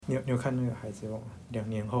你有看那个《海贼王》2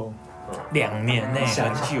年后？2年内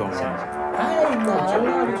很久了。太难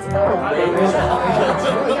了，你知道我们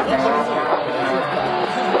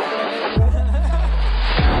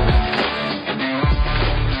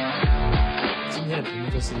今天的题目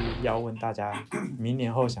就是要问大家，明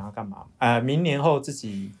年后想要干嘛？明年后自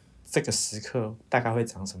己这个时刻大概会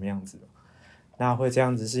长什么样子？那会这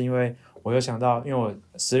样子是因为我有想到，因为我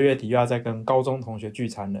10月底又要再跟高中同学聚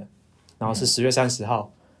餐了，然后是10月30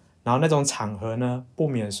号，然后那种场合呢，不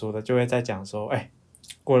免俗的就会在讲说，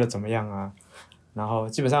过得怎么样啊？然后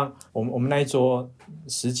基本上我们那一桌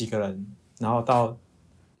10几个人，然后到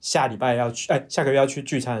下个月要去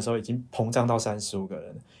聚餐的时候，已经膨胀到35个人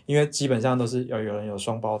了，因为基本上都是有人有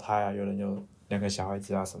双胞胎啊，有人有2个小孩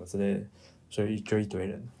子啊什么之类的，所以就一堆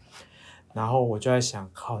人。然后我就在想，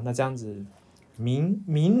靠，那这样子明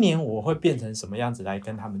年我会变成什么样子来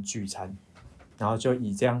跟他们聚餐？然后就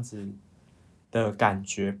以这样子的感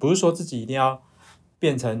觉，不是说自己一定要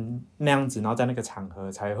变成那样子，然后在那个场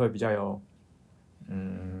合才会比较有，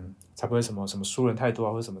才不会什么输人太多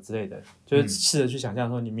啊，或者什么之类的，就是试着去想象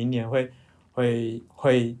说你明年会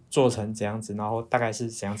做成怎样子，然后大概是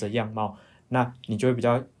怎样子的样貌，那你就会比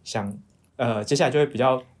较想，接下来就会比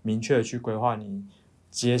较明确的去规划你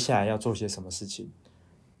接下来要做些什么事情。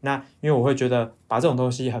那因为我会觉得把这种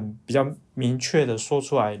东西比较明确的说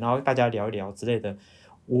出来，然后大家聊一聊之类的，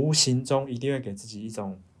无形中一定会给自己一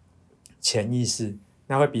种潜意识，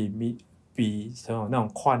那会比什么那种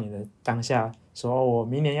跨年的当下说我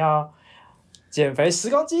明年要减肥10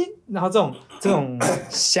公斤，然后这种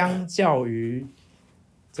相较于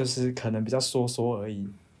就是可能比较说而已，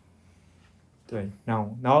对，然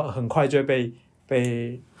后很快就会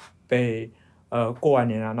被过完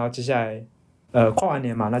年啊，然后接下来跨完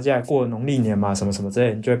年嘛，那接下来过农历年嘛，什么什么之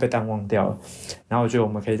类的，你就会被淡忘掉了。然后我觉得我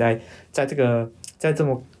们可以在这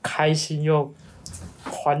么开心又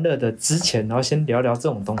欢乐的之前，然后先聊聊这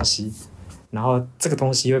种东西，然后这个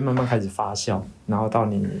东西会慢慢开始发酵，然后到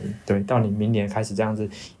你明年开始这样子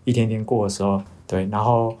一天天过的时候，对，然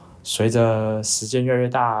后随着时间越来越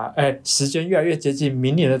大，时间越来越接近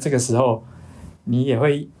明年的这个时候，你也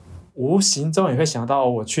会无形中也会想到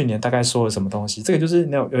我去年大概说了什么东西。这个就是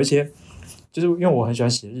那种有一些，就是因为我很喜欢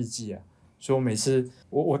写日记啊，所以我每次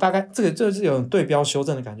我大概这是有种对标修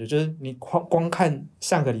正的感觉，就是你光看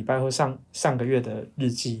上个礼拜或上个月的日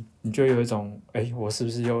记，你就有一种我是不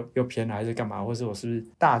是又偏了还是干嘛，或是我是不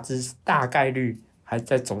是大概率还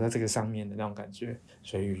在走在这个上面的那种感觉。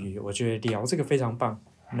所以我觉得聊这个非常棒。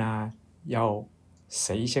那要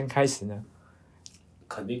谁先开始呢？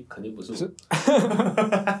肯定不是我，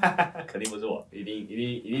肯定不是我，一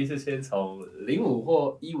定是先从05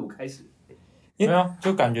或15开始。没有，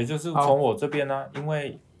就感觉就是从我这边啊，因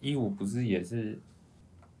为15不是也是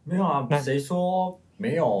没有啊？谁说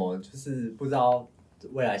没有？就是不知道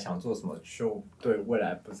未来想做什么，就对未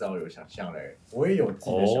来不知道有想象嘞。我也有自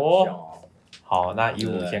己的想象哦。好，那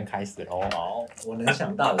15先开始喽。好，我能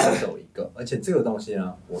想到的只有一个，而且这个东西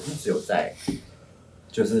呢，我一直有在，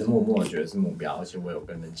就是默默的觉得是目标，而且我有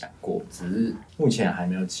跟人讲过，只是目前还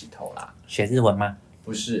没有起头啦。学日文吗？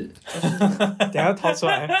不是，等一下掏出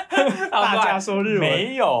来，大家说日文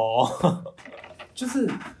没有，就是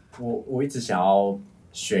我一直想要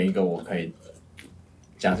选一个我可以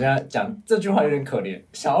讲这句话有点可怜，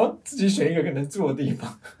想要自己选一个可能住的地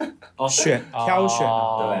方。挑选啊，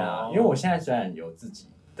对啊，因为我现在虽然有自己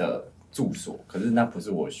的住所，可是那不是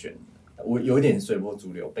我选的，我有点随波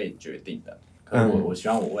逐流被决定的。可是我希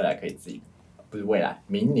望我未来可以自己，不是未来，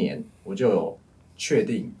明年我就有确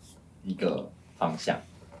定一个方向。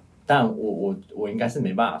但我应该是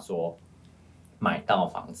没办法说买到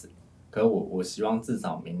房子，可是我希望至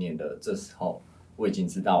少明年的这时候，我已经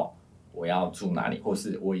知道我要住哪里，或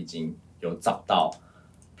是我已经有找到，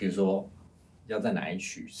比如说要在哪一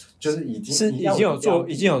区，就是已经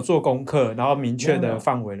有做功课，然后明确的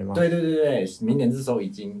范围了吗？对，明年这时候已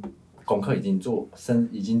经功课已经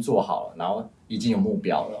做好了，然后已经有目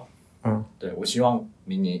标了。对，我希望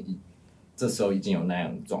明年这时候已经有那样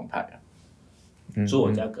的状态了。住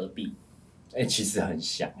我家隔壁，其实很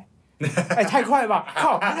像太快了吧！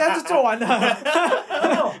靠，人家就做完了。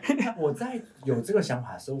我在有这个想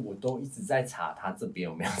法的时候，我都一直在查他这边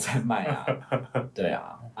有没有在卖啊。对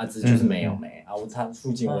啊，这就是没有他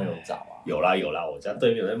附近我有找啊。有啦，我家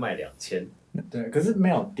对面有在卖2000。对，可是没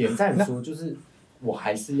有点在说，就是我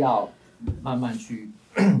还是要慢慢去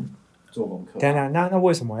做功课。等等，那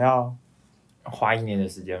为什么要花1年的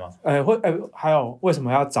时间吗？还有为什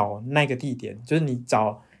么要找那个地点？就是你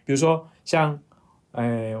找，比如说像，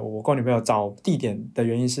我跟我女朋友找地点的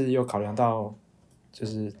原因是又考量到，就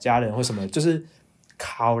是家人或什么，就是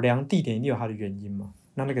考量地点一定有它的原因嘛。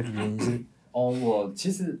那个原因是我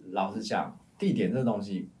其实老实讲，地点这东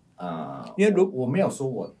西，因为我没有说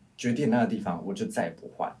我决定那个地方我就再也不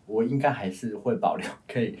换，我应该还是会保留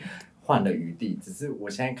可以换的余地，只是我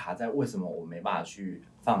现在卡在为什么我没办法去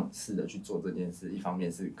放肆的去做这件事，一方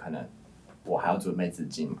面是可能我还要准备资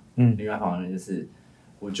金嘛，另外一方面就是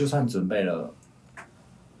我就算准备了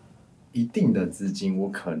一定的资金，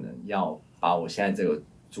我可能要把我现在这个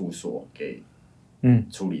住所给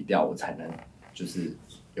处理掉，我才能就是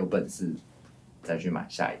有本事再去买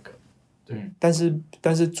下一个。对，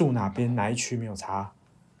但是住哪边哪一区没有差，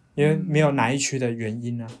因为没有哪一区的原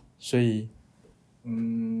因啊，所以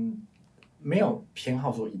没有偏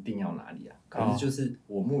好说一定要哪里啊，可是就是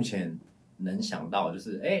我目前能想到就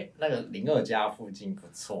是那个02家附近不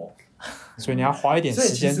错，所以你要花一点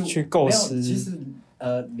时间去构思。其实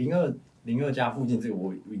02家附近这个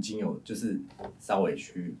我已经有就是稍微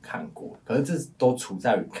去看过，可是这都处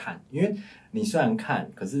在于看，因为你虽然看，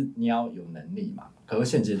可是你要有能力嘛。可是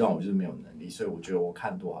现阶段我就是没有能力，所以我觉得我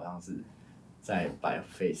看多好像是在白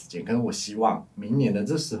费时间。可是我希望明年的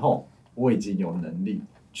这时候，我已经有能力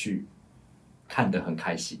去看得很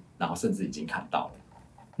开心，然后甚至已经看到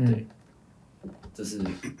了。对，这是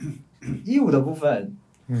15的部分。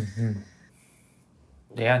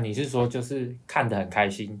等一下，你是说就是看得很开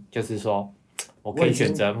心，就是说我可以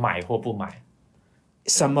选择买或不买，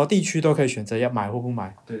什么地区都可以选择要买或不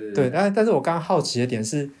买。对，但是我刚刚好奇的点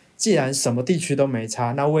是，既然什么地区都没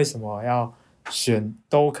差，那为什么要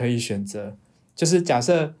都可以选择？就是假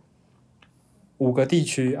设5个地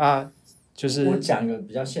区啊，就是我讲一个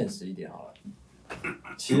比较现实一点好了。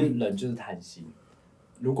其实人就是贪心，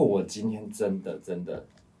如果我今天真的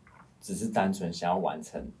只是单纯想要完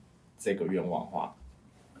成这个愿望的话，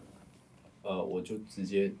我就直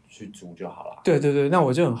接去租就好了。对，那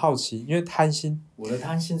我就很好奇，因为贪心，我的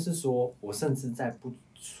贪心是说，我甚至在不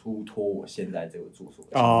出脱我现在这个住所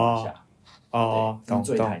的情况下，这是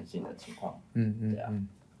最贪心的情况。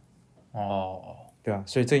对啊，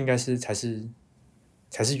所以这应该才是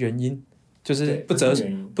原因，就是不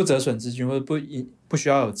折损资金，或者不需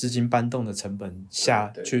要有资金搬动的成本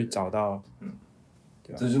下去找到。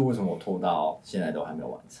这就是为什么我拖到现在都还没有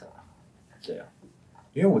完成。对啊。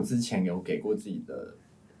因为我之前有给过自己的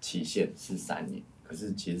期限是3年，可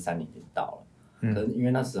是其实3年已经到了。可是因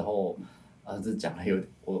为那时候，这讲的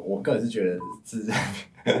我个人是觉得是，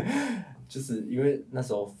就是因为那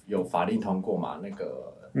时候有法令通过嘛，那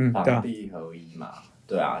个房地合一嘛，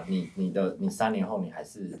对啊，你3年后你还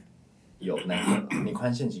是有那个，你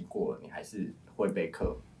宽限期过了，你还是会被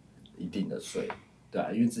课一定的税，对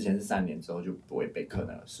啊，因为之前是3年之后就不会被课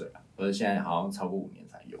那个税了，而现在好像超过5年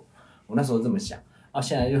才有。我那时候这么想。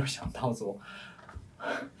现在又想到说，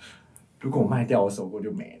如果我卖掉，我首购就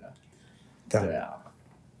没了。对啊。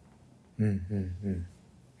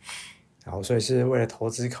好，所以是为了投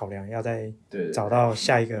资考量，要再找到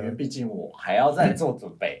下一个。因为毕竟我还要再做准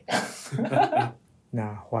备。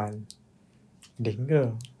那换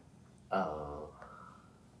02。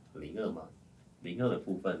02嘛，02的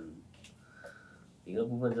部分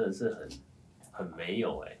真的是很没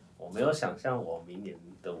有我没有想象我明年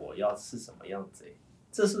的我要是什么样子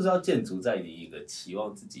这是不是要建筑在你一个期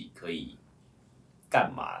望自己可以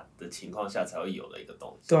干嘛的情况下才会有的一个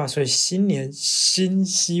东西？对啊，所以新年新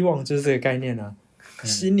希望就是这个概念啊。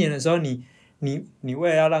新年的时候你为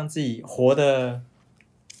了要让自己活得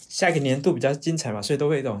下一个年度比较精彩嘛，所以都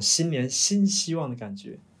会有一种新年新希望的感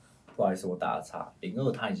觉。不好意思，我打了岔。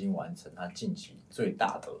02他已经完成他近期最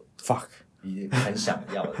大的 fuck， 也很想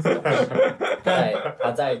要的这东西。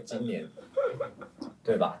他在今年，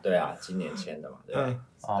对吧？对啊，今年签的嘛，对不对？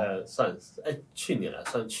算是去年了，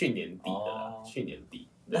算去年底的啦，去年底。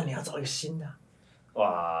那你要找一个新的。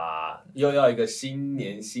哇，又要一个新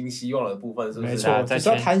年新希望的部分，是不是？没错，就是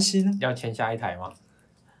要贪心。要签下一台吗？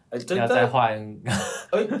要再换？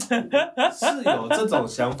是有这种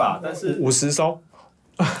想法，但是50收。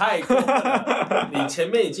太过分了！你前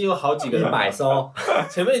面已经有好几个人100收，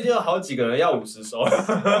前面已经有好几个人要50收了。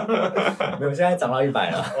没有，现在涨到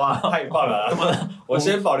100了。哇，太棒了！我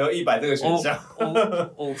先保留100这个选项。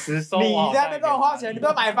50收。你在那边跟我花钱，你不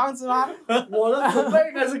要买房子吗？我的准备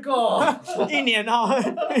应该是够1年哦。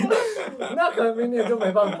那可能明年就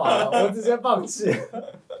没办法了，我直接放弃。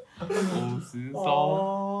50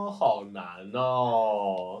收，好难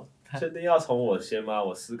哦！确定要从我先吗？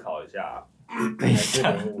我思考一下。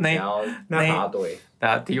那答对。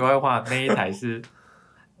题外话，那一台是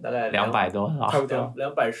大概200多少？差不多。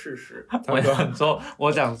 240。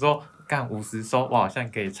我想说，干50收，我好像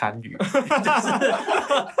可以参与。就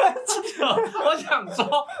是我想说，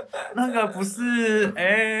那个不是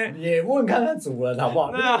也问看看主人好不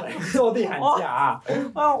好？对啊，坐地喊价啊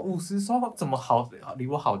！50收怎么好，离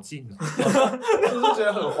我好近哦。是不是觉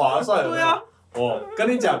得很划算？对啊。我跟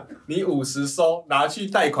你讲，你50收拿去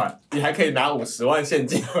贷款，你还可以拿50万现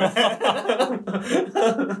金回来，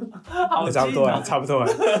好近差不多啊，差不多啊。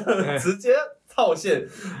直接套现。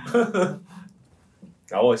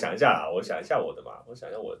然后我想一下我的嘛，我想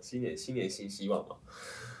一下我新年新希望嘛。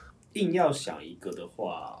硬要想一个的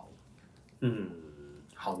话，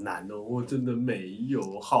好难哦，我真的没有，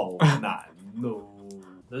好难哦。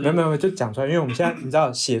没有，就讲出来，因为我们现在你知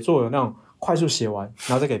道写作有那种快速写完，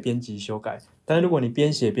然后再给编辑修改，但是如果你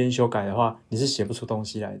边写边修改的话，你是写不出东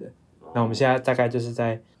西来的。那我们现在大概就是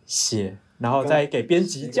在写，然后再给编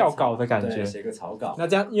辑校稿的感觉，写个草稿。那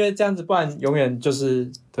这样，因为这样子，不然永远就是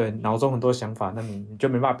对脑中很多想法，那你就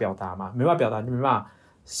没办法表达嘛，没办法表达，就没办法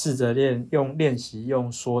试着练习用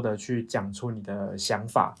说的去讲出你的想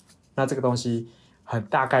法，那这个东西很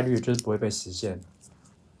大概率就是不会被实现。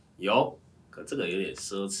有，可这个有点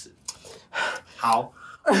奢侈。好，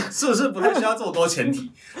是不是不太需要这么多前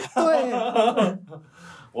提？对，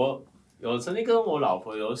我有曾经跟我老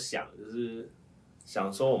婆有想，就是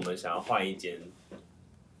想说我们想要换一间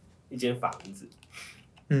房子。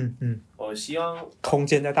我希望空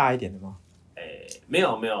间再大一点的吗？没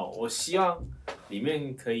有，我希望里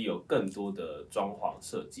面可以有更多的装潢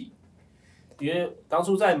设计。因为当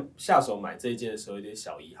初在下手买这一间的时候，有点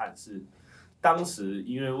小遗憾是，当时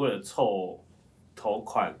因为为了凑头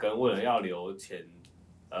款，跟为了要留钱，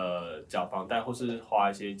缴房贷或是花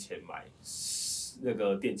一些钱买那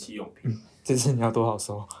个电器用品。这次你要多少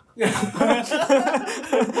收？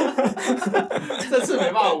这次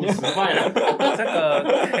没办法50卖了。这个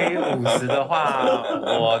可以50的话，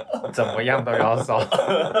我怎么样都要收。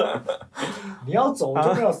你要走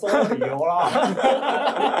就没有收的理由啦。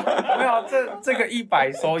没有，这个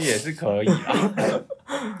100收也是可以啊。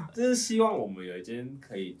就是希望我们有一间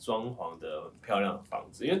可以装潢的很漂亮的房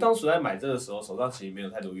子，因为当时在买这个时候，手上其实没有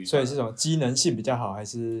太多预算，所以是什么机能性比较好，还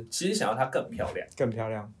是其实想要它更漂亮，更漂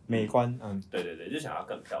亮、美观？对，就想要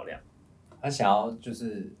更漂亮。他想要就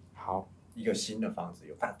是好一个新的房子，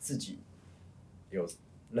有他自己有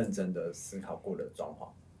认真的思考过的装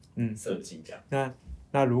潢，设计这样。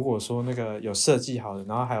那如果说那个有设计好的，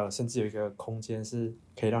然后还有甚至有一个空间是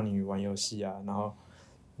可以让你玩游戏啊，然后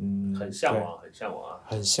很向往，很向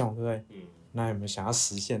往，对不对？那有没有想要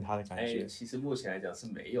实现它的感觉？其实目前来讲是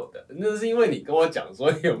没有的，那是因为你跟我讲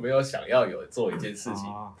说有没有想要做一件事情，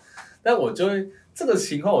但我就会这个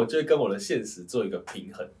情况，我就会跟我的现实做一个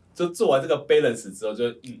平衡。就做完这个 balance 之后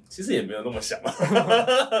就，其实也没有那么想了。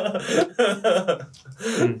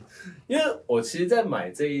因为我其实，在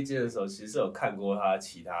买这一间的时候，其实有看过它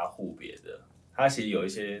其他户别的，它其实有一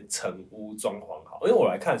些成屋装潢好，因为我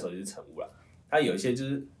来看的时候就是成屋啦，它有一些就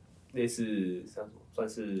是类似算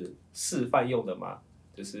是示范用的嘛，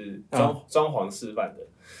就是装潢示范的，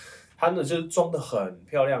它呢就是装的很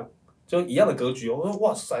漂亮，就一样的格局哦，我说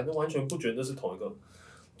哇塞，那完全不觉得是同一个，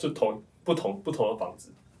就不同的房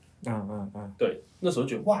子。对，那时候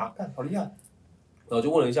觉得哇，干好厉害，然后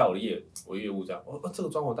就问了一下我的业务这样，这个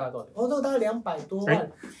装潢大概多少钱？这个大概200多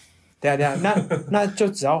万。对啊，那就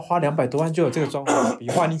只要花200多万就有这个装潢，比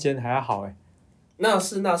换一间还要好哎。那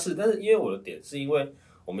是，但是因为我的点是因为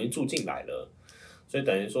我们住进来了，所以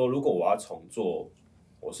等于说如果我要重做，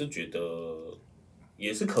我是觉得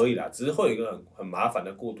也是可以啦，只是会有一个很麻烦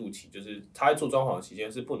的过渡期，就是他在做装潢期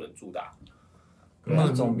间是不能住的。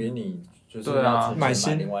那总比你就是买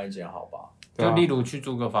另外一间好吧？就例如去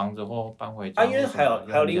租个房子或搬回家。因为还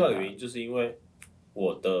有另外一个原因，就是因为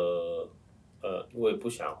我的我也不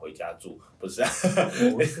想回家住，不是啊？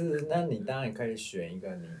不是，那你当然可以选一个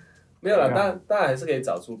你没有啦，当然还是可以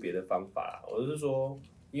找出别的方法啦。我是说，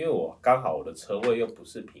因为我刚好我的车位又不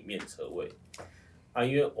是平面车位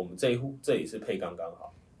因为我们这里是配刚刚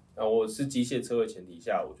好，我是机械车位前提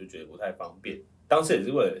下，我就觉得不太方便。当时也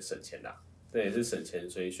是为了省钱啦。对，也是省钱，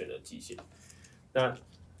所以选了机械。那，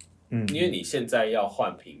因为你现在要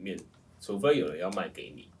换平面，除非有人要卖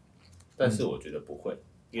给你，但是我觉得不会，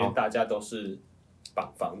因为大家都是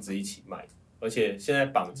绑房子一起卖，而且现在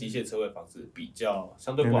绑机械车位房子比较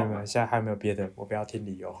相对不好卖。现在还有没有别的？我不要听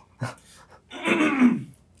理由。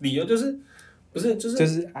理由就是那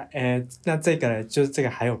这个呢？就是这个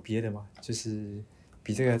还有别的吗？就是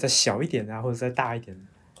比这个再小一点啊，或者再大一点的。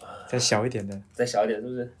再小一点的，再小一点是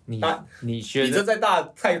不是？你这再大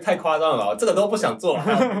太夸张了吧？这个都不想做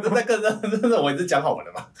了，这再更真的我一直讲好玩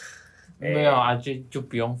的嘛。没有啊，就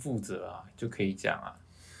不用负责啊，就可以讲啊。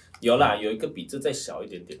有啦，有一个比这再小一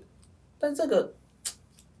点点，但这个。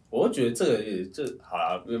我觉得这好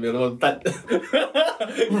啦，没有那么淡，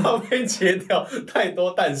要被切掉太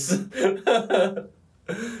多但是，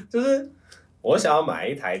就是我想要买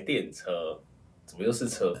一台电车，怎么又是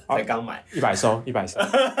车？才刚买100收120收，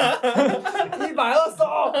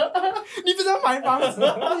你不是要买房子？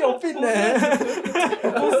你有病呢、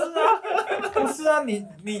不是啊，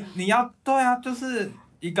你要对啊，就是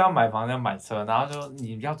一个要买房要买车，然后就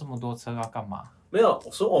你要这么多车要干嘛？没有，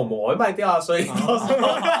我说我会卖掉啊，所以你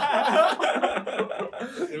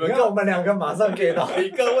们跟我们2个马上 get 到，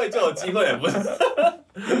各位就有机会了，不是？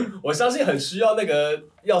我相信很需要那个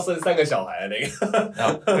要生3个小孩的那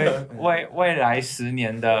个。未来10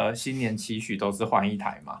年的新年期许都是换一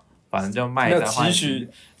台嘛，反正就卖再换。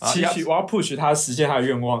期许，我要 push 他实现他的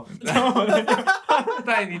愿望。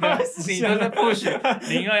对，你的是 push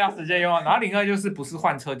 02要实现愿望，然后02就是不是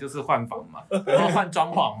换车就是换房嘛，然后换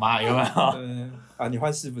装潢嘛，有没有？你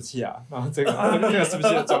换伺服器啊，然后这个伺服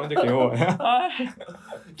器的装就给我了。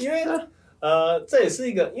因为这也是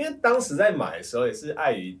一个，因为当时在买的时候也是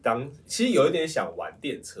碍于其实有一点想玩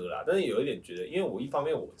电车啦，但是有一点觉得，因为我一方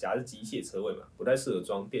面我家是机械车位嘛，不太适合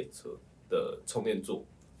装电车的充电座。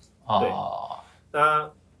对，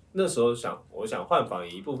那时候我想换房，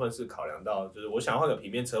也一部分是考量到，就是我想换个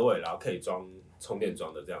平面车位，然后可以装充电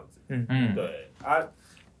桩的这样子。对啊，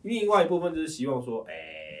另外一部分就是希望说，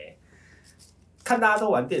看大家都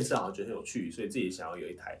玩电视，好像觉得很有趣，所以自己想要有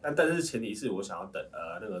一台。但是前提是我想要等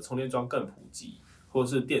那个充电桩更普及，或者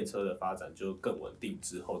是电车的发展就更稳定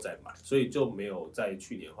之后再买，所以就没有在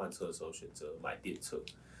去年换车的时候选择买电车。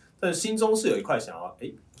但心中是有一块想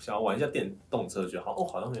要玩一下电动车，觉得好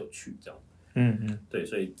像很有趣这样。对，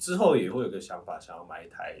所以之后也会有个想法，想要买一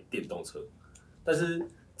台电动车，但是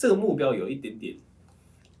这个目标有一点点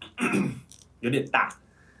有点大，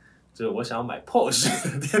就是我想要买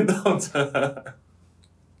Porsche 的电动车，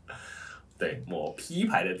对，某 P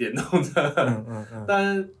牌的电动车，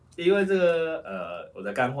但因为这个我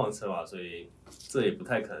在干晃车嘛，所以这也不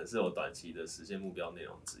太可能是我短期的实现目标内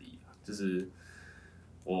容之一，就是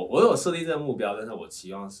我有设立这个目标，但是我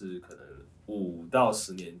期望是可能5到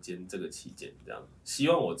10年间这个期间这样，希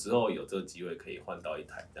望我之后有这个机会可以换到一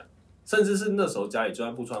台这样，甚至是那时候家里就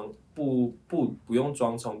算不用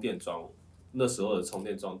装充电桩，那时候的充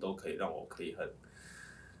电桩都可以让我可以很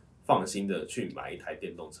放心的去买一台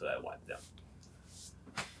电动车来玩这样，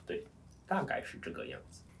对，大概是这个样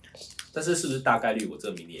子。但是是不是大概率我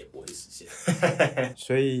这明年也不会实现？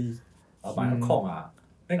所以老板有空啊。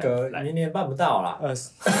那个明年办不到啦。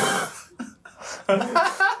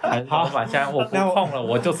好，老板现在我不空了，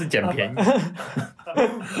我就是捡便宜。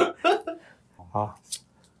好，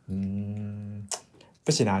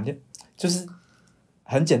不行啊，就是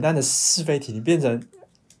很简单的是非题，你变成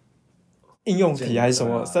应用题还是什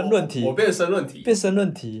么申论题？我变申论题。变申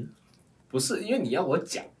论题。不是，因为你要我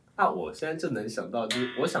讲，我现在就能想到，就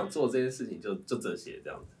是我想做这件事情就这些这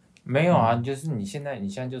样子。没有啊，就是你现在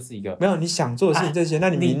就是一个没有你想做的事情这些，那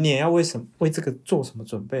你明年要为这个做什么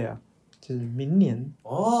准备啊？就是明年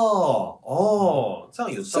这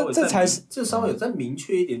样有稍微这稍微有再明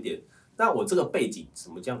确一点点。那我这个背景什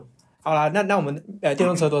么这样？好啦，那我们电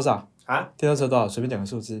动车多少啊？电动车多少？随便讲个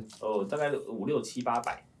数字。大概5、6、7、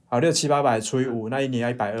800。好，6、7、800除以5，那一年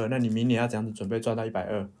要120，那你明年要怎样子准备赚到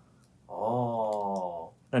120？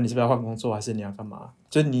那你是不是要换工作，还是你要干嘛？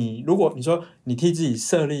就是如果你说你替自己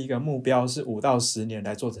设立一个目标是5到10年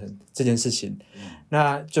来做成这件事情，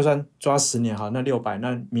那就算抓10年好，那600，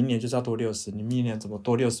那明年就是要多60，你明年怎么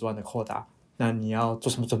多60万的扩大？那你要做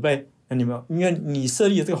什么准备？那你们因为你设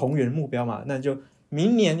立了这个宏远的目标嘛，那就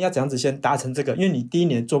明年要怎样子先达成这个？因为你第1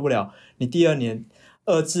年做不了，你第2年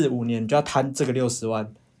2至5年你就要摊这个60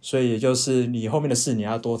万，所以也就是你后面的4年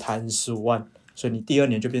要多摊15万，所以你第2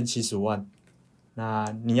年就变75万。那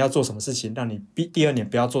你要做什么事情，让你第2年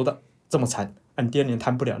不要做到这么惨？你第2年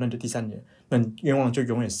摊不了，那你就第3年，那你愿望就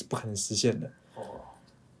永远是不可能实现的。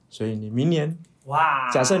所以你明年，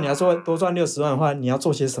假设你要多赚60万的话，你要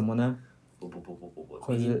做些什么呢？不，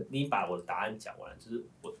你把我的答案讲完，就是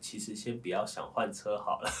我其实先不要想换车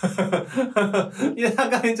好了，因为他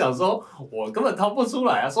刚才讲说我根本掏不出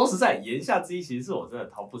来啊。说实在，言下之意其实是我真的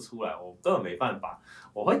掏不出来，我根本没办法。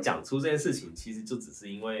我会讲出这件事情，其实就只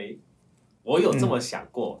是因为我有这么想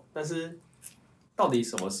过，但是到底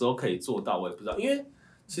什么时候可以做到，我也不知道。因为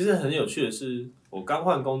其实很有趣的是，我刚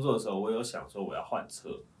换工作的时候，我有想说我要换车，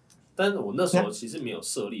但是我那时候其实没有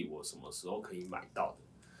设立我什么时候可以买到的。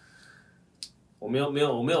我没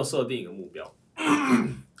有设定一个目标，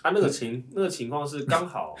那个情况是刚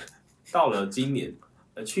好到了今年，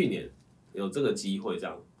去年有这个机会这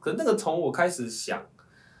样。可那个从我开始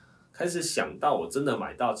开始想到我真的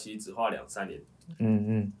买到，其实只花2-3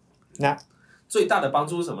年。那最大的帮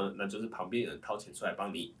助是什么？那就是旁边有人掏钱出来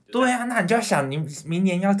帮你。对啊，那你就要想，你明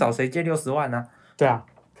年要找谁借60万呢？对啊，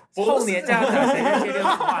后年这样找谁借60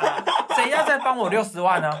万啊？谁要再帮我60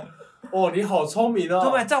万呢？哦，你好聪明哦！对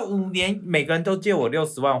不对？这5年每个人都借我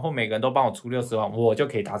60万，或每个人都帮我出60万，我就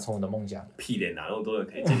可以达成我的梦想。屁咧，哪那么多人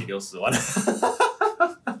可以借你60万？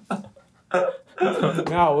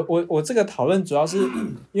没有，我这个讨论主要是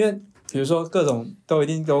因为，比如说各种都一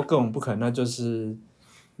定都各种不可能，那就是，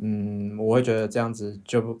我会觉得这样子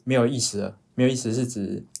就没有意思了。没有意思是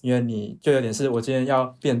指，因为你就有点是我今天要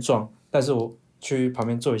变壮，但是我去旁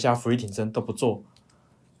边做一下俯卧撑都不做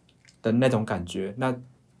的那种感觉，那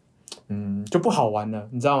就不好玩了，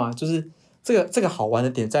你知道吗？就是这个好玩的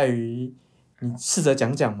点在于。你试着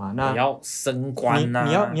讲嘛，那你要升官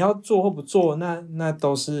啊，你要做或不做，那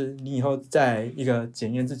都是你以后在一个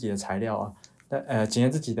检验自己的材料啊，检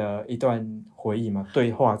验自己的一段回忆嘛，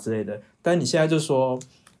对话之类的。但你现在就说，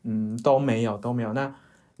都没有，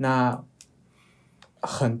那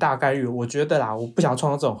很大概率，我觉得啦，我不想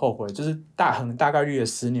创造这种后悔，就是很大概率的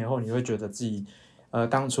10年后，你会觉得自己，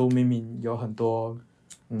当初明明有很多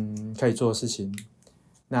可以做的事情。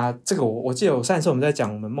那这个我记得上一次我们在讲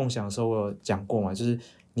我们梦想的时候，我有讲过嘛，就是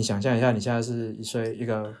你想象一下，你现在是一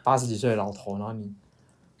个80几岁的老头，然后你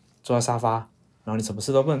坐在沙发，然后你什么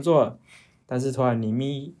事都不能做了，但是突然你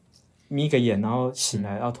眯个眼，然后醒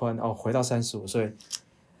来，然后突然回到35岁，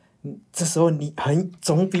这时候你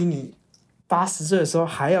总比你80岁的时候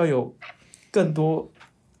还要有更多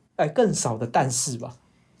更少的但是吧，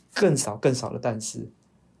更少的但是，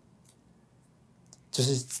就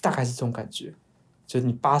是大概是这种感觉。就是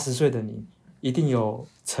你80岁的你，一定有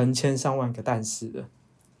成千上万个但是的。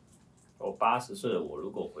我80岁的我，如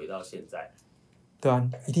果回到现在，对啊，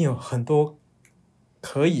一定有很多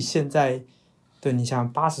可以现在，对你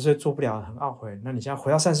想80岁做不了，很懊悔，那你现在回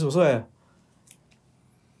到35岁了。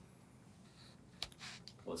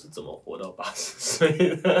我是怎么活到80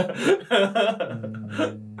岁的？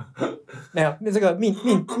没有，那这个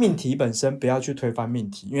命题本身不要去推翻命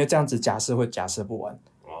题，因为这样子假设会假设不完。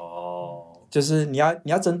就是你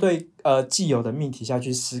要针对既有的命题下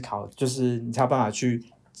去思考，就是你才有办法去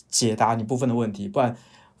解答你部分的问题，不然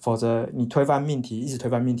否则你推翻命题，一直推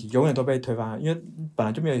翻命题，永远都被推翻了，因为本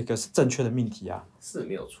来就没有一个正确的命题啊。是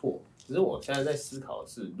没有错，只是我现在在思考的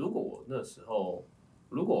是，如果我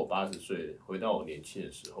80岁回到我年轻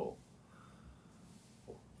的时候，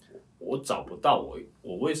我找不到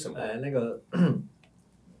我为什么？那个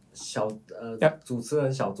主持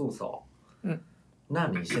人小助手，那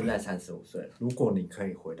你现在35岁，如果你可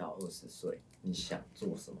以回到20岁，你想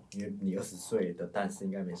做什么？因为你20岁的但是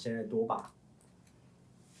应该没现在多吧？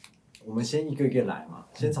我们先一个一个来嘛，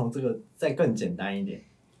先从这个再更简单一点。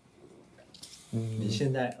你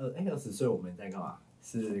现在20岁我们在干嘛？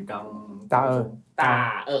是刚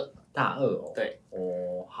大二。大二哦。对。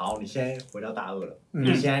哦，好，你现在回到大二了。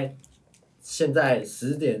你现在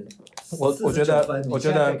10点49分，你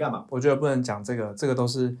现在可以干嘛？我觉得不能讲这个，这个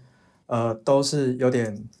都是有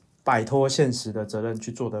点摆脱现实的责任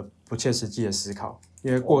去做的不切实际的思考，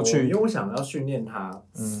因为过去，因为我想要训练他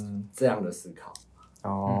这样的思考。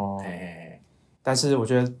但是我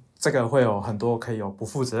觉得这个会有很多可以有不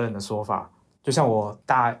负责任的说法，就像我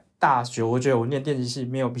大学，我觉得我念电机系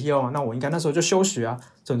没有必要啊，那我应该那时候就休学啊，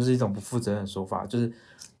这种就是一种不负责任的说法，就是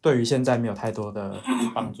对于现在没有太多的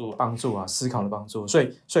帮助啊，思考的帮助，所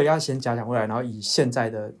以要先讲未来，然后以现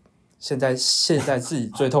在自己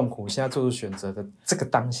最痛苦，现在做出选择的这个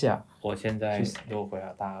当下。我现在如果回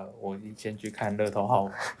到大二，我先去看乐透号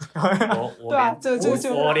码。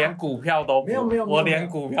我连股票都没有，我连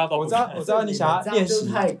股票都不。我知道你想要练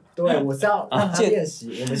习，对，我是要让他练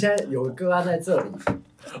习。我们现在有个案在这里。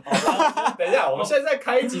等一下，我们现在在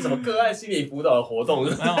开一集什么个案心理辅导的活动？没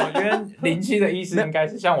有，我觉得07的意思应该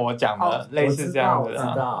是像我讲的，类似这样子。我知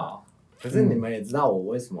道。可是你们也知道我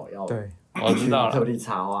为什么要我知道了特地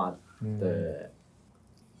插话。对。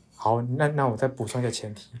好，那我再补充一个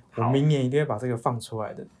前提，我明年一定会把这个放出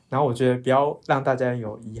来的。然后我觉得不要让大家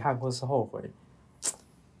有遗憾或是后悔，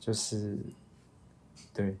就是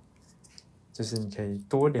你可以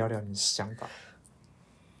多聊聊你的想法。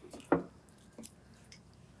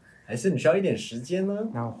还是你需要一点时间呢？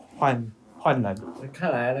然后换人。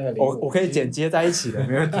看来那个我可以剪接在一起的，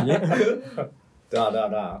没问题。对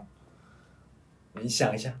啊。你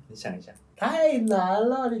想一下。太难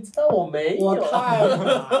了，你知道我没有。我太难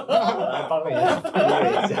了，我来帮你一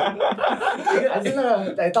下。还是那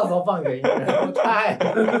个，到时候放个音乐。我太。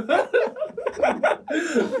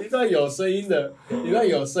一段有声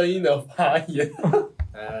音的发言。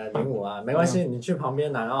05啊，没关系，你去旁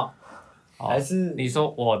边拿哦。还是你说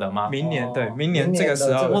我的吗？明年对，明年这个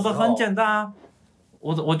时候，我的很简单啊，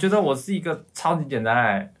我觉得我是一个超级简单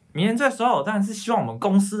哎。明年这时候，我当然是希望我们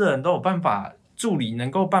公司的人都有办法，助理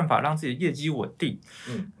能够办法让自己的业绩稳定。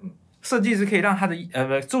设计师可以让他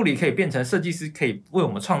的助理可以变成设计师，可以为我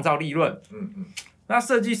们创造利润。那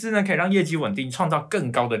设计师呢，可以让业绩稳定，创造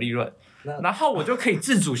更高的利润。然后我就可以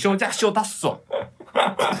自主休假，休到爽，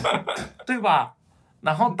对吧？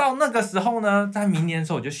然后到那个时候呢，在明年的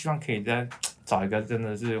时候，我就希望可以再找一个真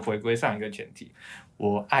的是回归上一个前提，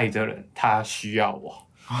我爱的人他需要我。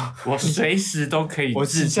我随时都可以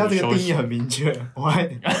自主休息。我底下这个定义很明确，我爱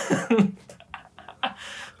你。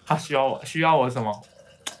他需要我什么，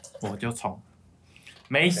我就冲，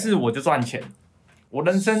没事我就赚钱。我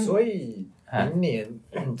人生，所以明年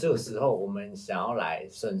这个时候，我们想要来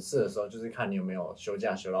审视的时候，就是看你有没有休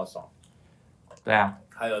假休到爽。对啊，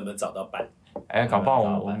还有没有找到班？搞不好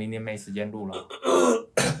我明年没时间录了。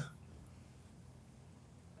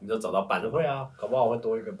你就找到班了。会啊，搞不好我会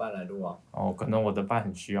多一个班来录啊。可能我的班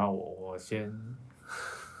很需要我先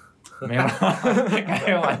没有啦，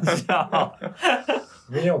开玩笑。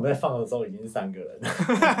明天我们在放的时候已经是3个人。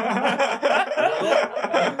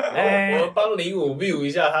我帮05 view 一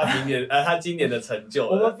下他今年的成就。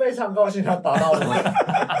我们非常高兴他达到我们，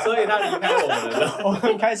所以他离开我们了。我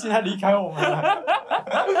很开心他离开我们了。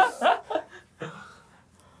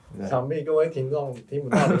想必各位听众听不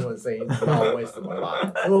到灵魂声音，知道为什么吧？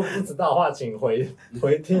如果不知道的话，请回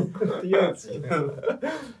听第2集。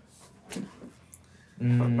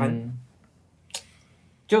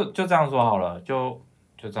就这样说好了，就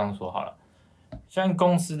这样说好了。像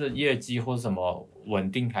公司的业绩或什么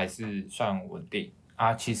稳定还是算稳定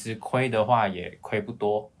啊，其实亏的话也亏不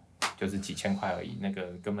多，就是几千块而已，那个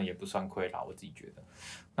根本也不算亏啦，我自己觉得。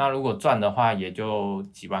那如果赚的话，也就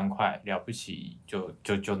几万块，了不起就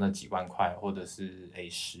那几万块，或者是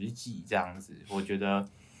10几这样子，我觉得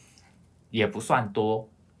也不算多，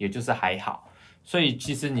也就是还好。所以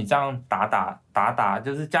其实你这样打，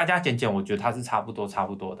就是加减减，我觉得它是差不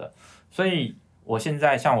多的。所以我现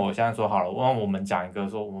在说好了，我们讲一个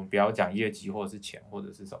说，我们不要讲业绩或者是钱或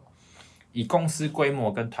者是什么，以公司规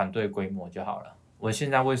模跟团队规模就好了。我现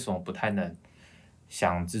在为什么不太能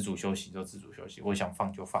想自主休息就自主休息，我想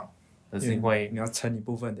放就放，而是因为你要撑一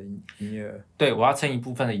部分的营业额。对，我要撑一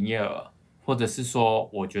部分的营业额，或者是说，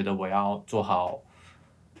我觉得我要做好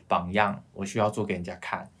榜样，我需要做给人家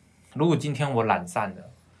看。如果今天我懒散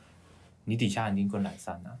了，你底下一定更懒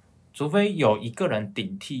散啊，除非有一个人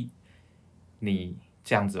顶替你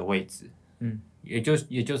这样子的位置。也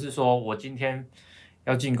就是说，我今天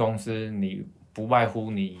要进公司，你不外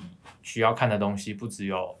乎你需要看的东西，不只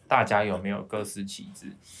有大家有没有各司其职。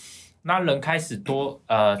那人开始多，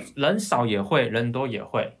人少也会，人多也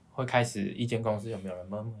会开始一间公司有没有人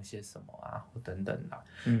摸些什么啊，或等等啦。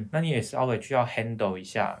那你也稍微需要 handle 一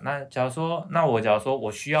下。那假如说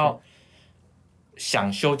我需要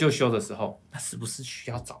想休就休的时候，那是不是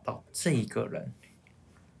需要找到这一个人？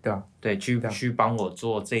对啊，对，去帮我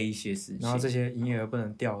做这一些事情。然后这些营业额不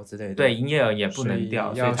能掉之类的。对，营业额也不能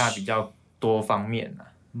掉，所以它比较多方面啊。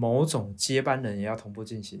某种接班人也要同步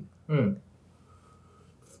进行。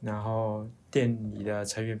然后店里的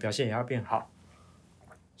成员表现也要变好，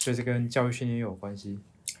所以这跟教育训练有关系。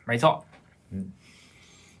没错。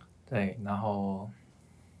对，然后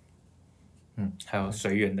还有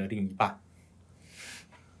随缘的另一半。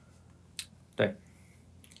对。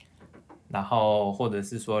然后或者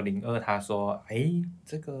是说02他说，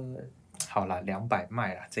这个好啦，200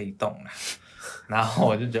卖啦，这一栋啦。然后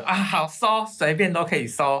我就觉得好收，随便都可以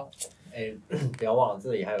收。不要忘了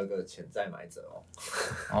这里还有一个潜在买者哦。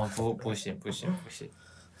不行，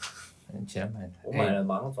潜在买者。我买了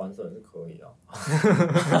马上转手也是可以哦。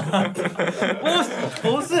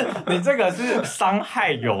不是，你这个是伤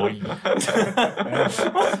害友谊。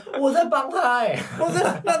我在帮他不是，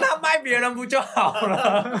那他卖别人不就好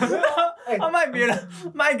了？他卖别人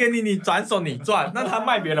卖给你，你转手你赚，那他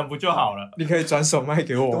卖别人不就好了？你可以转手卖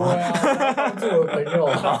给我吗？对啊，帮助我朋友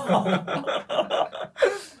啊。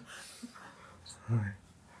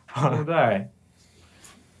对不对？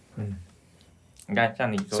你看，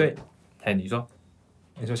像你说，所以，你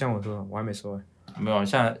说像我说，我还没说。没有，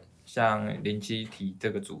像07提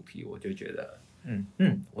这个主题，我就觉得，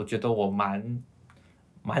我觉得我蛮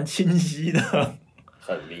清晰的，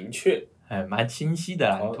很明确，蛮清晰的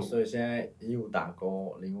蓝图。所以现在15打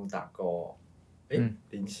勾，05打勾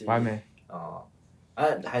，07我还没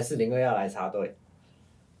还是02要来插队，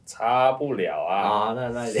差不了啊。那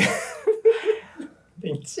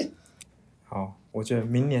07。好，我觉得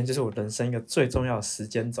明年就是我人生一个最重要的时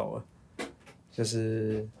间轴了，就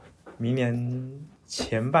是明年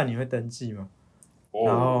前半年会登记嘛，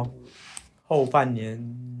然后后半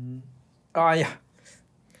年，哎呀，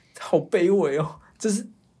好卑微哦！就是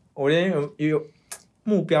我连有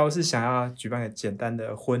目标是想要举办个简单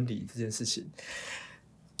的婚礼这件事情，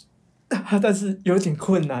但是有点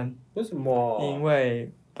困难。为什么？因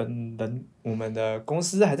为我们的公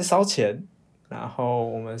司还在烧钱，然后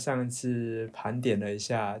我们上一次盘点了一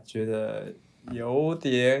下，觉得有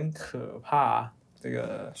点可怕。这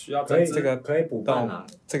个需要可以补办啊，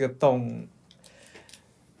这个洞，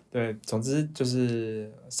对，总之就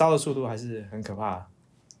是烧的速度还是很可怕。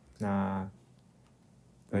那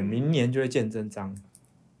对，明年就会见真章。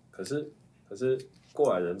可是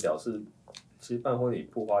过来人表示，其实办婚礼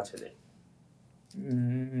不花钱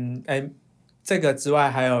这个之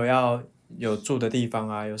外还有要有住的地方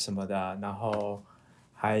啊，有什么的啊，然后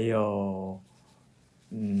还有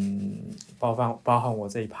包含我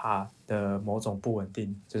这一趴的某种不稳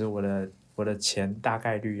定，就是我的钱大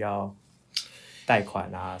概率要贷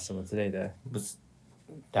款啊什么之类的。不是，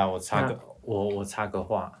等下我插个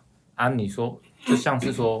话啊，你说就像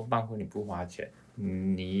是说办婚礼不花钱，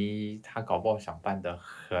他搞不好想办的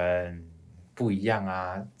很不一样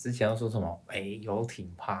啊。之前又说什么游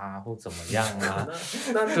艇趴或怎么样啊，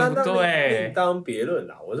对不对？另当别论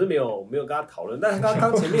啦，我是没有跟他讨论，但是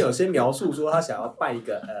刚前面有些描述说他想要办一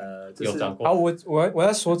个就是好，我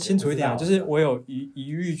要说清楚一点啊，就是我有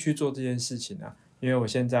疑虑去做这件事情啊，因为我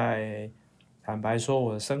现在坦白说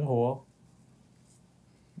我的生活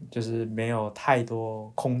就是没有太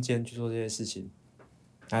多空间去做这些事情。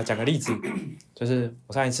讲个例子，就是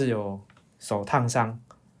我上一次有手烫伤，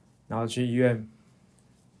然后去医院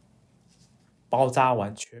包扎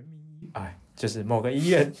完全民就是某个医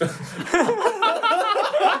院，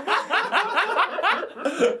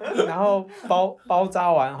然后包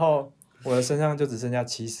扎完后，我的身上就只剩下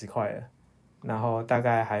70块了，然后大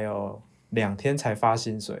概还有2天才发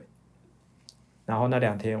薪水，然后那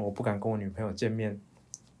2天我不敢跟我女朋友见面，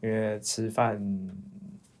因为吃饭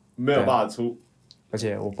没有办法出，而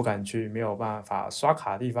且我不敢去没有办法刷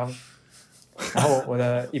卡的地方，然后我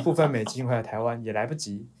的一部分美金回来台湾也来不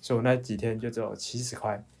及，所以我那几天就只有70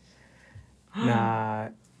块。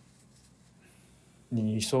那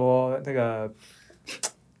你说那个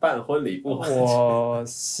办婚礼不花钱，我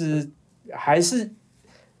还是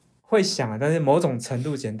会想，但是某种程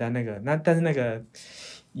度简单但是那个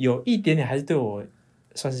有一点点还是对我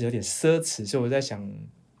算是有点奢侈，所以我在想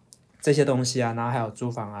这些东西啊，然后还有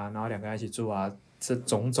租房啊，然后2个人一起住啊，这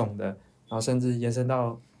种种的，然后甚至延伸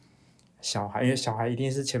到小孩，因为小孩一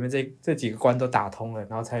定是前面这几个关都打通了，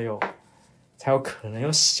然后才有可能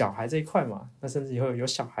有小孩这一块嘛。那甚至以后有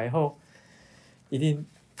小孩后，一定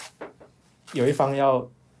有一方要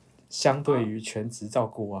相对于全职照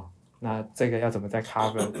顾啊，那这个要怎么再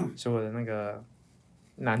cover？ 所以我的那个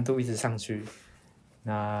难度一直上去。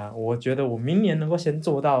那我觉得我明年能够先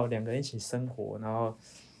做到2个人一起生活，然后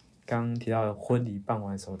刚刚提到的婚礼办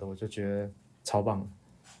完什么的，我就觉得超棒了。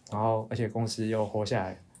然后而且公司又活下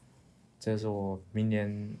来，这是我明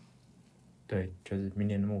年就是明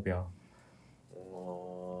年的目标。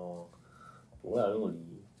不会啊，如果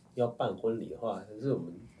你要办婚礼的话，可是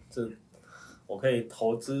我可以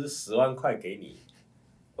投资10万块给你，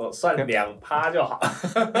算2%就好，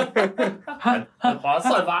很划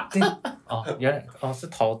算吧？原来是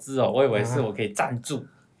投资哦，我以为是我可以赞助。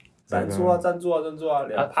赞助啊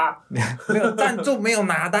，2%。没有赞助没有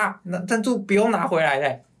拿的，那赞助不用拿回来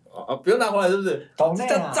的。不用拿回来是不是？抖内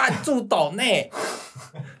叫赞助抖内。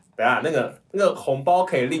等下那个红包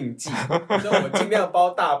可以另计，就我尽量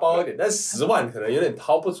包大包一点，但10万可能有点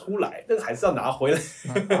掏不出来，但是还是要拿回来。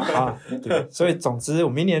对，所以总之我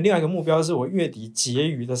明年另外一个目标是我月底结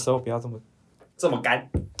余的时候不要这么干，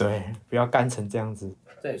对，不要干成这样子。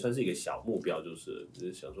这也算是一个小目标，就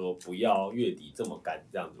是想说不要月底这么干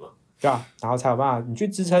这样子嘛。对啊，然后才有办法你去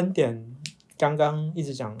支撑点刚刚一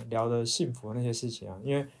直聊的幸福的那些事情啊，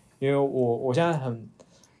因为我现在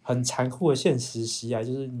很残酷的现实袭来，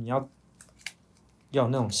就是你要有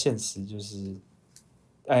那种现实，就是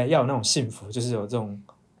要有那种幸福，就是有这种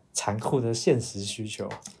残酷的现实需求。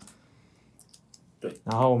对。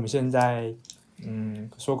然后我们现在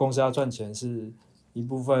说公司要赚钱是一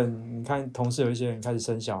部分，你看同事有一些人开始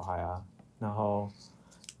生小孩啊，然后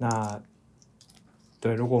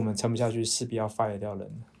对，如果我们撑不下去，势必要 fire 掉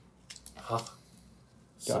人。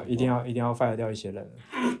对啊，一定要 fire 掉一些人。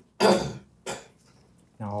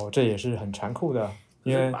然后这也是很残酷的，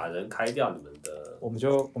因为把人开掉，你们的我们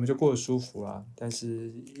就过得舒服啦。但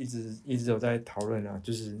是一直有在讨论啊，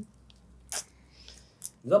就是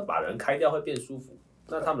你知道把人开掉会变舒服，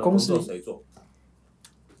那他们的工作谁做？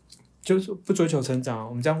就是不追求成长，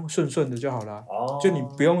我们这样顺的就好了。就你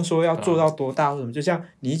不用说要做到多大或什么，就像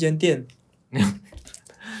你一间店，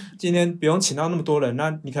今天不用请到那么多人，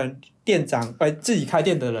那你可能店长自己开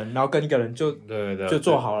店的人，然后跟一个人就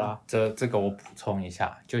做好了。这个我补充一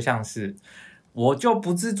下，就像是我就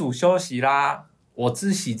不自主休息啦，我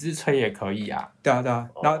自洗自吹也可以啊。对啊，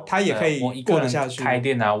然后他也可以过得下去。开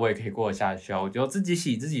店啊，我也可以过得下去啊。我就自己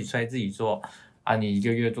洗自己吹自己做啊，你一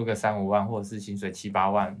个月做个3-5万，或者是薪水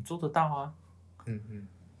7-8万，做得到啊。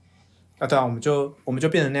对啊，我们就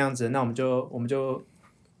变成那样子，那我们就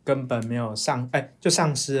根本没有就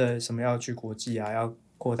丧失了什么要去国际啊，要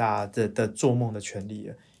扩大的做梦的权利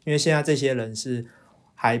了。因为现在这些人是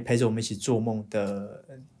还陪着我们一起做梦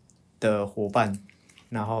的伙伴，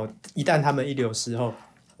然后一旦他们一流失后，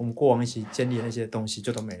我们过往一起建立的那些东西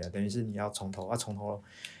就都没了，等于是你要从头，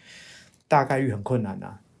大概率很困难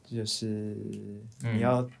啊。就是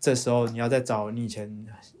这时候你要再找你以前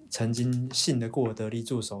曾经信得过得力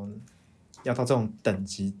助手，要到这种等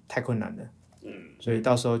级太困难了。所以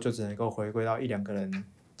到时候就只能够回归到1-2个人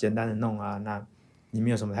简单的弄啊，那你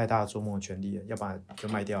没有什么太大的做梦的权利了，要不然就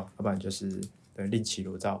卖掉，要不然就是另起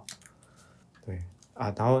炉灶。对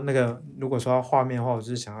啊，然后如果说要画面的话，我就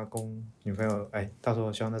是想要供女朋友，到时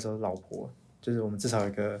候希望那时候老婆，就是我们至少有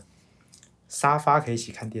一个沙发可以一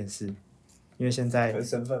起看电视，因为现在可是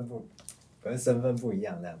身份不一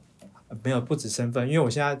样这样。没有，不止身份，因为我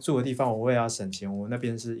现在住的地方，我为了要省钱，我那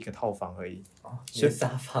边是一个套房而已，连沙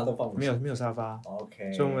发都放不下。没有沙发。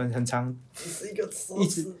OK。所以我们很常你是一个奢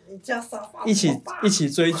侈，你家沙发一起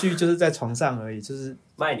追剧，就是在床上而已，就是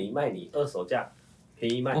卖你二手价，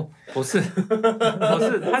便宜卖。不是，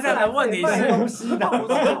他现在问题是东西的，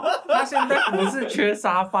他现在不是缺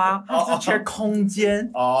沙发，是缺空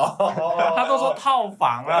间。他都说套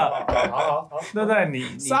房了，对不对？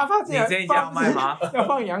你沙发你这一家要卖吗？要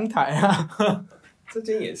放阳台啊。这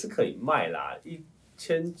间也是可以卖啦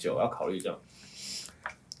，1900要考虑这样。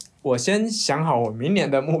我先想好我明年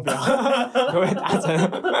的目标，可不可以达成？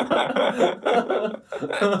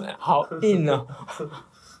好硬哦。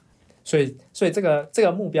所以这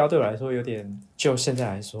个目标对我来说有点，就现在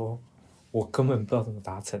来说，我根本不知道怎么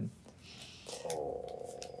达成。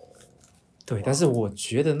对，但是我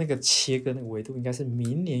觉得那个切割那个维度应该是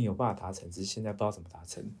明年有办法达成，只是现在不知道怎么达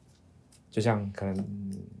成。就像可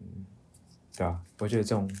能，对吧？我觉得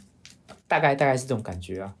这种大概是这种感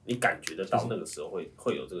觉啊。你感觉得到那个时候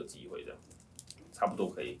会有这个机会的，差不多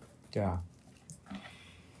可以。对啊。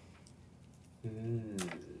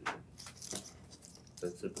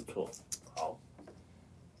真是不错。好，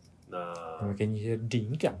那我会给你一些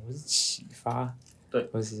灵感或是启发，对，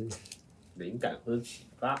或是灵感或者启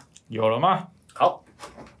发。有了吗？好，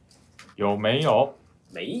有没有？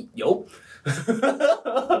没有。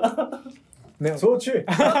没有出去。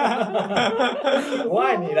我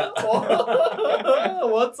爱你了。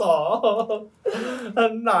我走，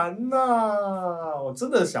很难呐、我真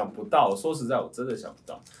的想不到。说实在，我真的想不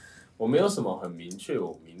到。我没有什么很明确，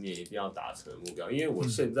我明年一定要达成的目标，因为我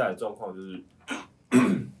现在的状况就是，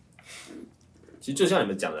其实就像你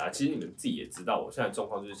们讲的啊，其实你们自己也知道，我现在的状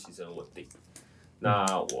况就是其实很稳定。那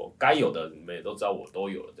我该有的，你们也都知道，我都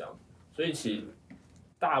有了这样子。所以其实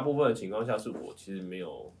大部分的情况下，是我其实没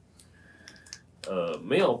有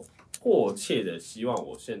迫切的希望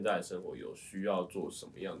我现在的生活有需要做什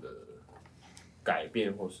么样的改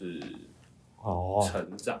变或是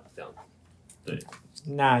成长这样子。对。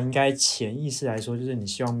那应该潜意识来说，就是你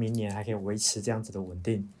希望明年还可以维持这样子的稳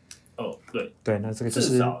定。对。对，那这个就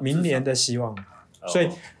是明年的希望。所以，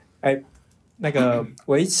那个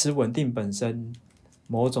维持稳定本身，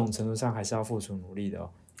某种程度上还是要付出努力的哦。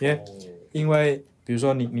因为比如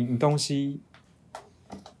说你东西，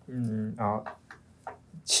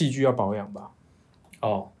器具要保养吧。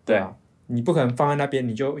对啊，你不可能放在那边，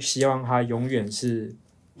你就希望它永远是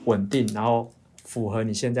稳定，然后符合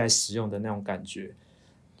你现在使用的那种感觉。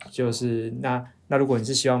就是那如果你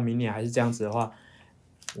是希望明年还是这样子的话，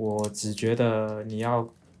我只觉得你要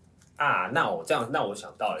那我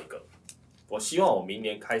想到了一个，我希望我明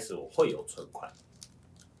年开始我会有存款。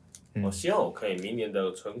我希望我可以明年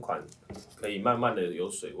的存款可以慢慢的有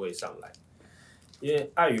水位上来，因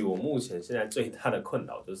为碍于我目前现在最大的困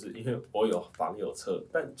扰，就是因为我有房有车，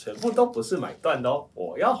但全部都不是买断的哦，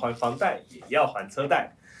我要还房贷也要还车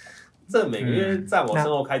贷，这每个月占我生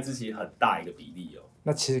活开支其实很大一个比例哦。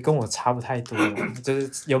那其实跟我差不太多，就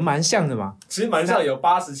是有蛮像的嘛。其实蛮像，有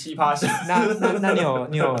87%像。那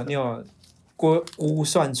你有估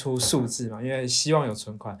算出数字吗？因为希望有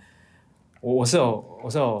存款。我是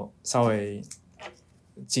有稍微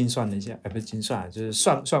精算了一下，不是精算，就是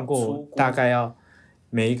算过大概要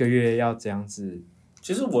每一个月要怎样子。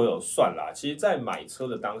其实我有算啦，其实，在买车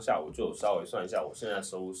的当下，我就有稍微算一下，我现在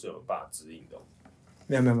收入是有办法指引的。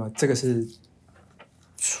没有，这个是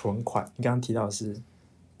存款。你刚刚提到的是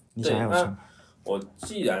你想要有存款？我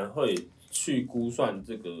既然会去估算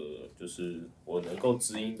这个，就是我能够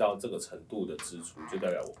支应到这个程度的支出，就代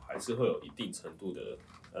表我还是会有一定程度的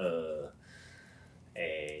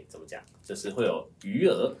怎么讲，就是会有余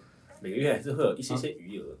额，每个月还是会有一些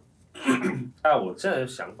余额。那我现在的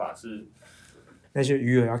想法是，那些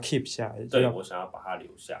余额要 keep 下来。对，我想要把它留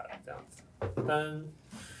下来这样子。但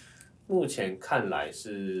目前看来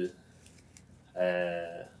是，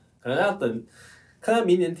可能要等。看看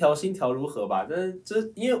明年调薪调如何吧，但是就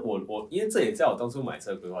是因为因为这也在我当初买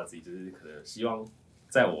车规划之一，就是可能希望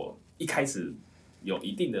在我一开始有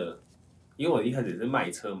一定的，因为我一开始也是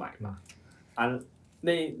卖车买嘛，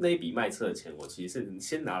那一笔卖车的钱，我其实是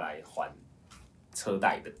先拿来还车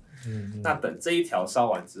贷的，那等这一条烧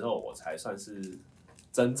完之后，我才算是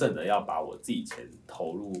真正的要把我自己钱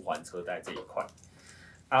投入还车贷这一块。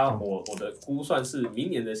我的估算是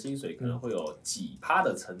明年的薪水可能会有几%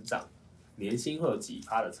的成长。年薪会有几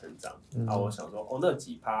%的成长，我想说，那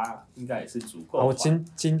几%应该也是足够。我精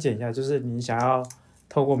简一下，就是你想要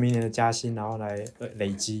透过明年的加薪，然后来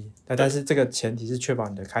累积，但是这个前提是确保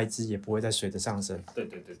你的开支也不会再随着上升。对，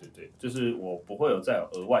就是我不会有再有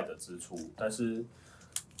额外的支出，但是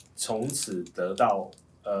从此得到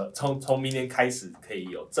从明年开始可以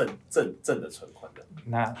有正的存款的。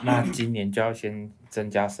那今年就要先增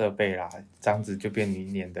加设备啦，这样子就变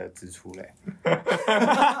明年的支出嘞。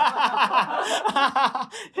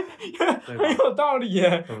很有道理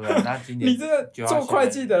耶，对不对？那今年你这个做会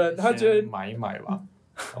计的人，他觉得买一买吧。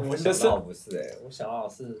我想到不是我想到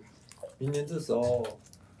是明年这时候，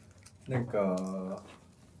那个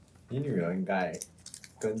你女儿应该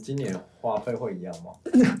跟今年花费会一样吗？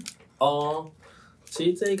其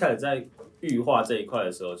实这一开始在预化这一块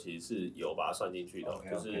的时候，其实是有把它算进去的，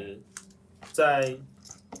就是在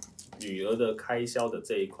女儿的开销的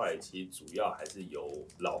这一块，其实主要还是由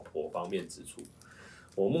老婆方面支出。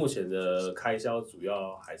我目前的开销主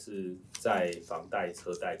要还是在房贷、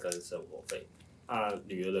车贷跟生活费。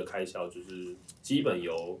女儿的开销就是基本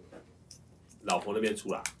由老婆那边出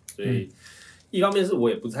啦，所以一方面是我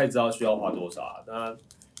也不太知道需要花多少啊。那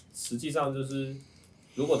实际上就是，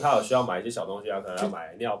如果他有需要买一些小东西可能要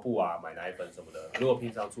买尿布啊、买奶粉什么的。如果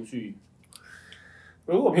平常出去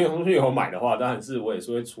有买的话，当然是我也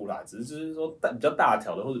是会出啦。只是就是说比较大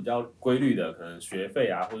条的或者比较规律的，可能学费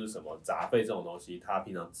啊或者什么杂费这种东西，他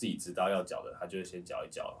平常自己知道要缴的，他就会先缴一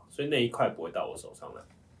缴，所以那一块不会到我手上来。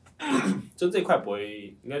就这块不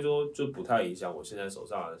会，应该说就不太影响我现在手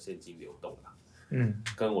上的现金流动啦。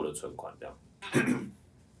跟我的存款这样。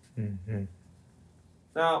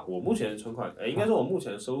那我目前的存款，应该说我目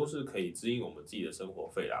前的收入是可以支应我们自己的生活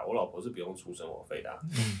费啦。我老婆是不用出生活费的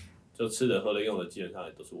就吃的、喝的、用的，基本上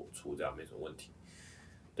也都是我出，这样没什么问题。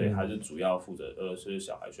对，她就主要负责，是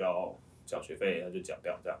小孩需要缴学费，她就缴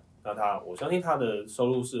掉这样。那我相信她的收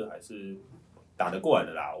入是还是打得过来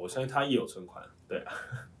的啦。我相信她也有存款，对啊。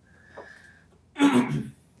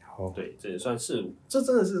对，这也算是，这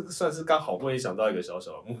真的是算是刚好不容易想到一个小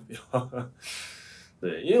小的目标。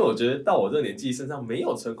对，因为我觉得到我这个年纪，身上没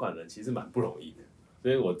有存款的人其实蛮不容易的，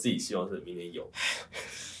所以我自己希望是明年有。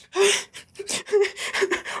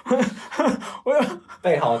我有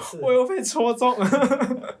背好刺，我又被戳中了。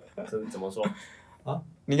怎么说？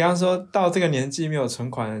你刚刚说到这个年纪没有存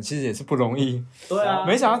款的，其实也是不容易。对啊，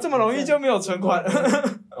没想到这么容易就没有存款。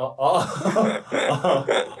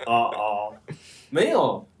没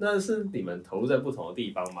有，那是你们投入在不同的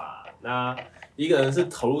地方嘛。那一个人是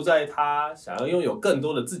投入在他想要拥有更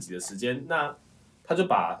多的自己的时间，那他就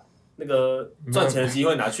把那个赚钱的机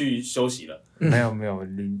会拿去休息了。没有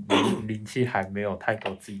，07还没有太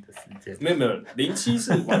多自己的时间。没有，07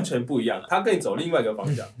是完全不一样，他跟你走另外一个方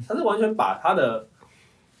向，他是完全把他的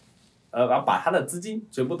资金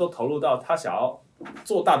全部都投入到他想要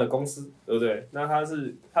做大的公司，对不对？那他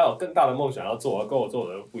有更大的梦想要做，跟我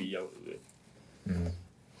做的不一样，对不对？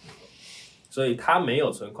所以他没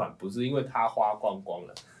有存款，不是因为他花光光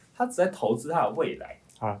了，他只在投资他的未来。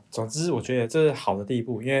总之我觉得这是好的第一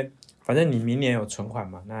步，因为反正你明年有存款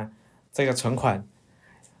嘛，那这个存款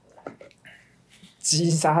积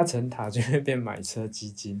沙成塔就会变买车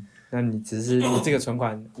基金。那你只是你这个存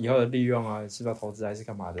款以后的利用啊，是要投资还是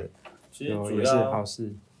干嘛的，其实主也是要好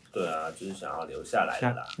事。对啊，就是想要留下来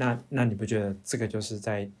的啦。那你不觉得这个就是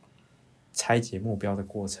在拆解目标的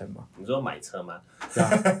过程吗？你说买车吗？对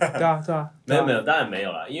啊。没有，当然没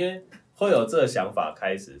有啦，因为会有这个想法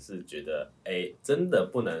开始是觉得，真的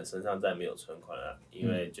不能身上再没有存款了，因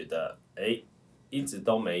为觉得，一直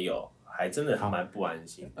都没有，还真的蛮不安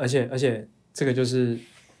心。而且这个就是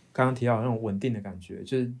刚刚提到的那种稳定的感觉，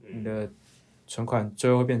就是你的存款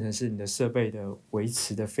最后会变成是你的设备的维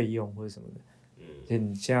持的费用或者什么的。且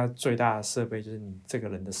你现在最大的设备就是你这个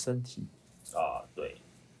人的身体。对，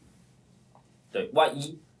对，万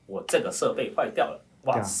一我这个设备坏掉了，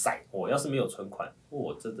哇塞，我要是没有存款，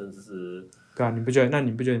这真的是。对啊，你不觉得？那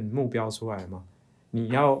你不觉得你目标出来了吗？你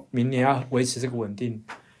要明年要维持这个稳定，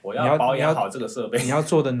我要保养好这个设备。你要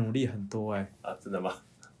做的努力很多真的吗？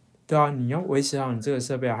对啊，你要维持好你这个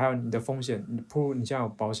设备还有你的风险。你现在有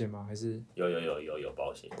保险吗？还是？有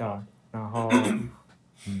保险。对啊，然后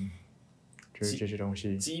就是这些东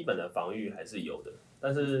西。基本的防御还是有的，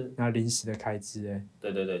但是那临时的开支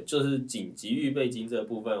对，就是紧急预备金这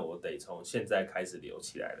部分，我得从现在开始留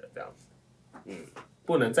起来了，这样子。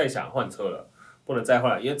不能再想换车了，不能再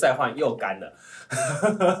换了，因为再换又干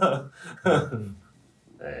了。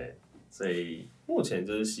所以目前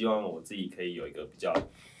就是希望我自己可以有一个比较。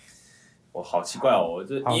我好奇怪我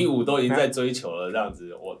这15都已经在追求了，这样子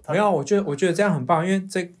没有，我觉得这样很棒，因为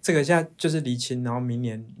这个现在就是厘清，然后明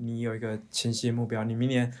年你有一个清晰的目标，你明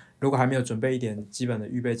年如果还没有准备一点基本的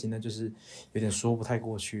预备金，那就是有点说不太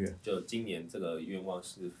过去了。就今年这个愿望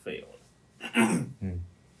是fail了。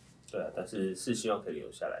对啊，但是希望可以留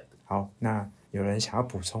下来的。好，那有人想要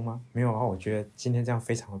补充吗？没有啊，我觉得今天这样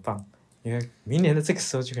非常的棒，因为明年的这个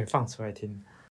时候就可以放出来听。